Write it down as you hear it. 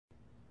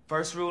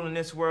First rule in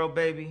this world,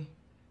 baby,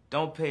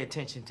 don't pay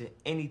attention to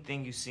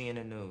anything you see in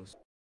the news.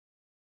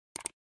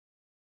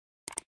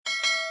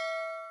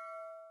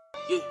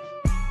 Yeah.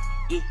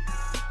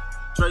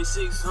 Trey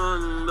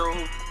 600,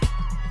 though.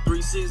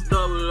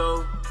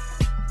 3600,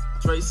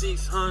 Trey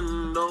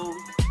 600, though.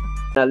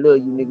 I love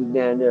you niggas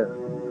down there.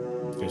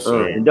 Yes,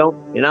 sir. And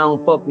I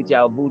don't fuck with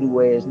y'all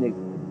voodoo ass niggas.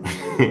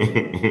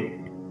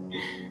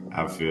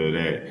 I feel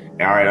that.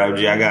 All right, OG,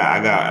 I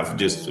got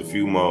just a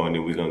few more and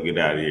then we're gonna get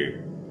out of here.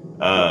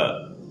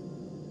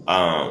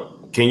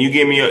 Can you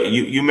give me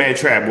you met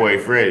Trap Boy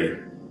Freddy?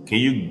 Can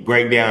you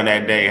break down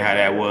that day, how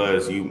that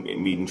was, you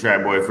meeting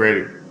Trap Boy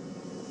Freddy?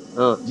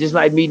 Just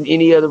like meeting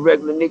any other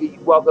regular nigga, you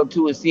walk up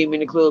to and see him in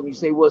the club and you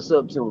say what's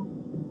up to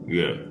him.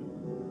 Yeah.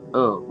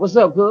 What's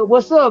up, cuz?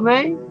 What's up,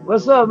 man?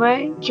 What's up,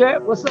 man?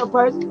 Trap, what's up,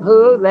 Percy?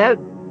 Hug, laugh.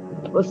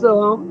 What's up,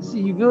 homie?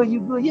 See you good? You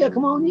good? Yeah,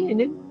 come on in,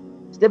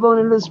 nigga. Step on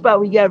the little spot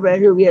we got right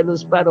here. We had a little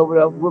spot over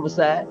there off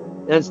Riverside.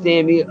 You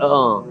understand me? A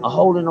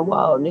hole in the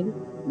wall, nigga.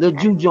 Little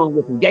Jew joint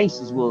with some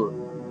gangsters was.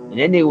 And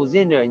that nigga was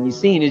in there and you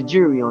seen his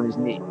jury on his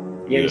neck.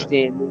 You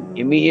understand me?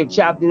 And me and him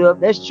chopped it up.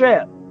 That's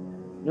Trap. You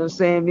know what I'm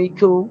saying? Me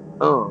cool.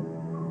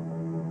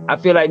 I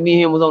feel like me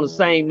and him was on the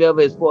same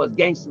level as far as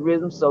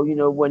gangsterism. So, you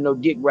know, it wasn't no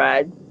dick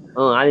riding.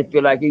 I didn't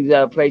feel like he was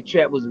out of place.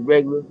 Trap was a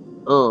regular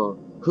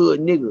hood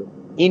nigga.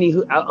 Any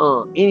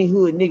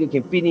hood nigga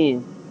can fit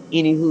in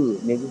any hood,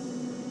 nigga.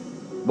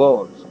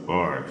 Bars.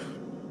 Bars.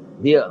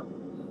 Yeah.